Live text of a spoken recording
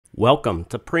Welcome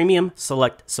to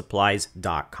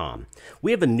PremiumSelectSupplies.com.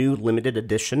 We have a new limited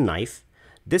edition knife.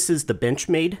 This is the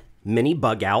Benchmade Mini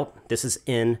Bugout. This is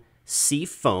in sea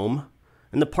foam,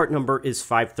 and the part number is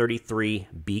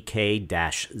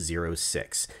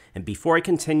 533BK-06. And before I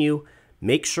continue,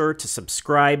 make sure to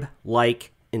subscribe,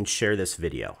 like, and share this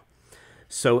video.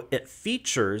 So it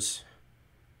features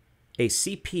a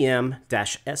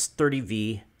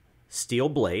CPM-S30V steel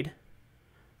blade.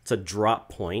 It's a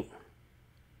drop point,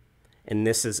 and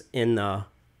this is in the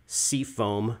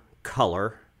seafoam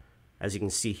color, as you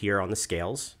can see here on the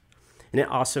scales. And it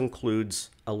also includes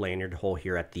a lanyard hole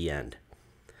here at the end.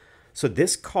 So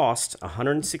this costs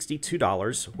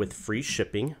 $162 with free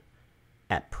shipping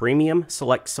at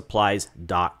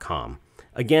PremiumSelectSupplies.com.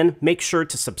 Again, make sure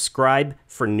to subscribe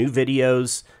for new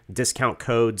videos, discount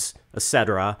codes,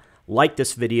 etc. Like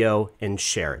this video and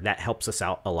share. That helps us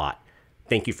out a lot.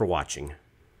 Thank you for watching.